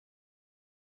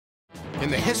In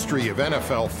the history of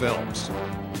NFL films,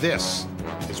 this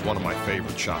is one of my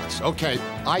favorite shots. Okay,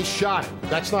 I shot it.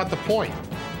 That's not the point.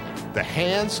 The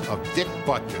hands of Dick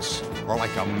Butkus are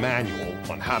like a manual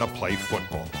on how to play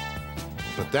football.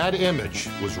 But that image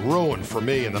was ruined for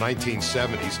me in the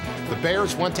 1970s. The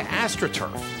Bears went to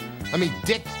AstroTurf. I mean,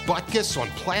 Dick Butkus on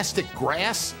plastic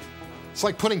grass? It's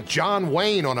like putting John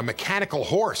Wayne on a mechanical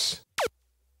horse.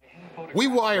 We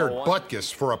wired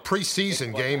Butkus for a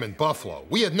preseason game in Buffalo.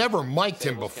 We had never mic'd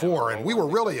him before, and we were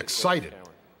really excited.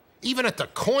 Even at the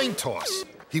coin toss,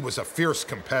 he was a fierce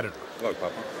competitor. Look,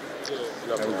 Papa.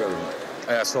 Have a good one,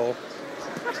 asshole.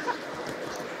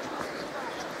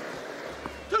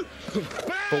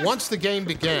 But once the game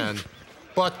began,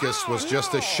 Butkus was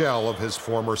just a shell of his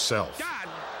former self.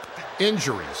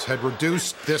 Injuries had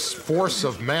reduced this force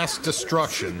of mass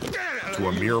destruction to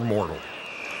a mere mortal.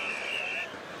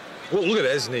 Well, look at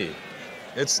his knee.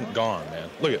 It's gone, man.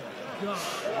 Look at it.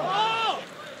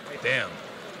 Damn.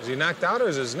 Is he knocked out or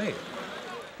is his knee?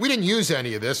 We didn't use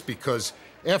any of this because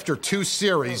after 2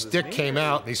 series, Dick came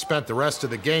out and he spent the rest of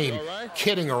the game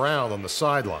kidding around on the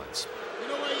sidelines.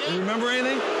 You remember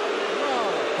anything?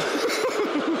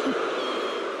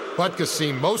 Butkus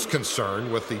seemed most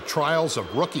concerned with the trials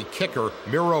of rookie kicker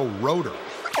Miro Roeder.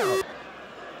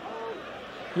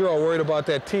 You're all worried about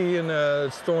that tee and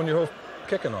it's throwing your whole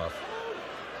kicking off.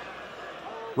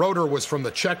 Roeder was from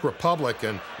the Czech Republic,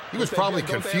 and he was probably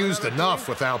confused enough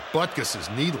without Butkus's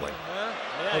needling.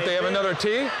 Don't they have another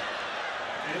tee?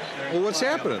 Well, what's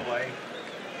happening? I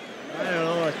don't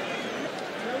know.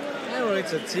 I don't know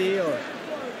if it's a tee or...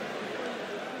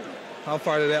 How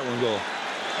far did that one go?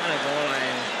 On a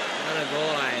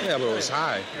goal line. Yeah, but it was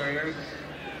high.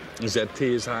 Is that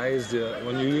tee as high as the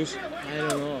one you use? I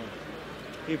don't know.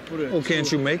 He put it... Well, can't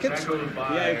you make it?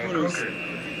 Yeah, he put it...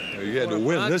 You had to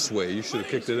win this way. You should have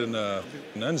kicked it in the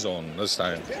end zone this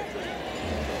time.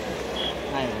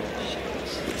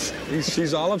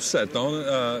 She's all upset. Don't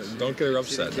get her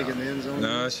upset. She didn't kick it in the end zone?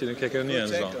 No, she didn't kick it in the end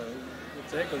zone.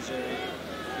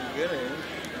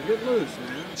 Get loose,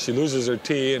 man. She loses her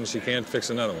tee and she can't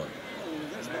fix another one.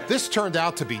 This turned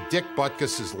out to be Dick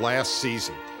Butkus's last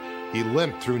season. He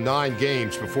limped through 9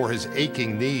 games before his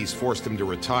aching knees forced him to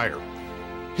retire.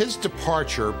 His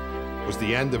departure was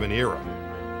the end of an era.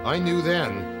 I knew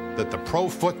then that the pro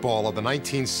football of the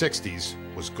 1960s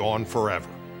was gone forever.